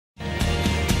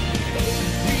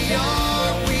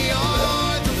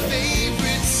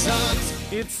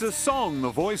It's a song the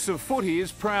voice of footy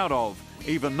is proud of,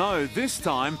 even though this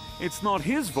time it's not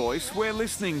his voice we're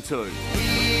listening to.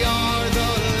 We are the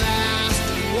last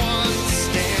ones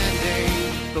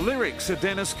standing. The lyrics are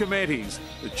Dennis Cometti's,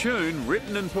 the tune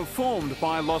written and performed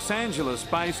by Los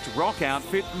Angeles-based rock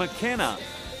outfit McKenna.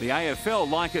 The AFL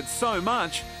like it so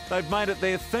much, they've made it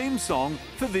their theme song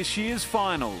for this year's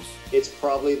finals. It's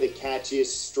probably the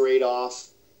catchiest straight off,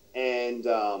 and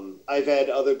I've had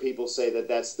other people say that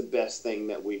that's the best thing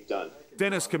that we've done.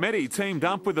 Dennis Cometti teamed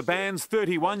up with the band's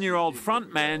 31-year-old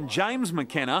frontman James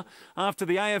McKenna after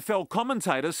the AFL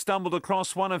commentator stumbled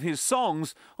across one of his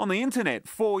songs on the internet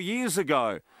 4 years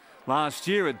ago. Last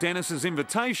year, at Dennis's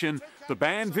invitation, the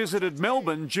band visited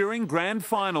Melbourne during Grand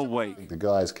Final week. The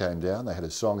guys came down, they had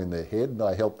a song in their head, and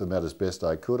I helped them out as best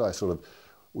I could.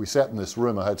 We sat in this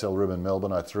room, a hotel room in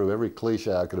Melbourne. I threw every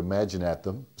cliche I could imagine at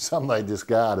them. Some they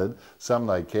discarded, some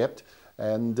they kept,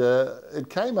 and it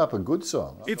came up a good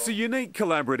song. It's a unique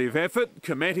collaborative effort.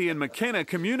 Cometti and McKenna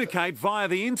communicate via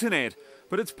the internet,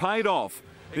 but it's paid off.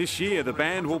 This year, the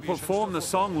band will perform the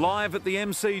song live at the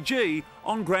MCG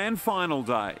on Grand Final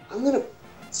day. I'm going to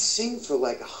sing for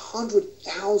like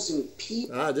 100,000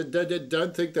 people.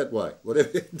 Don't think that way.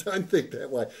 Don't think that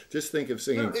way. Just think of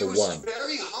singing for one. It was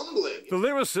very humbling. The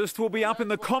lyricist will be up in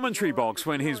the commentary box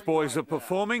when his boys are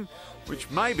performing,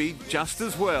 which may be just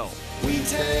as well. We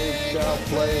take our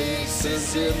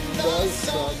places in the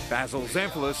sun. Basil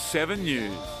Zempoulos, 7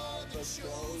 News.